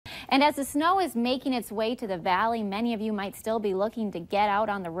And as the snow is making its way to the valley, many of you might still be looking to get out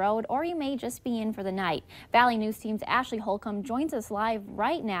on the road, or you may just be in for the night. Valley News Team's Ashley Holcomb joins us live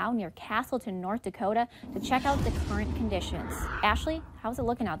right now near Castleton, North Dakota to check out the current conditions. Ashley, how's it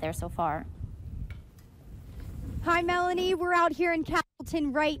looking out there so far? Hi, Melanie. We're out here in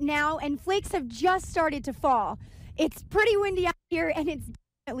Castleton right now, and flakes have just started to fall. It's pretty windy out here, and it's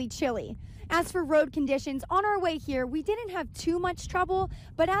definitely chilly. As for road conditions, on our way here, we didn't have too much trouble,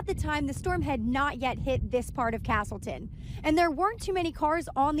 but at the time, the storm had not yet hit this part of Castleton. And there weren't too many cars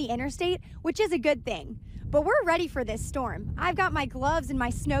on the interstate, which is a good thing. But we're ready for this storm. I've got my gloves and my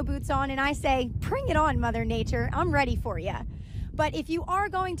snow boots on, and I say, bring it on, Mother Nature. I'm ready for you. But if you are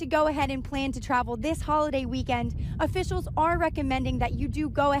going to go ahead and plan to travel this holiday weekend, officials are recommending that you do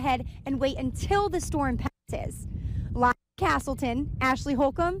go ahead and wait until the storm passes. Live in Castleton, Ashley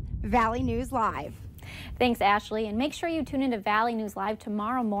Holcomb, Valley News Live. Thanks, Ashley, and make sure you tune into Valley News Live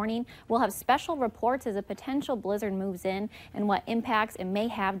tomorrow morning. We'll have special reports as a potential blizzard moves in and what impacts it may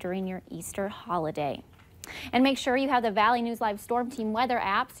have during your Easter holiday. And make sure you have the Valley News Live Storm Team weather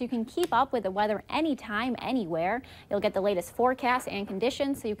app so you can keep up with the weather anytime, anywhere. You'll get the latest forecasts and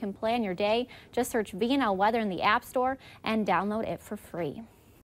conditions so you can plan your day. Just search VNL Weather in the App Store and download it for free.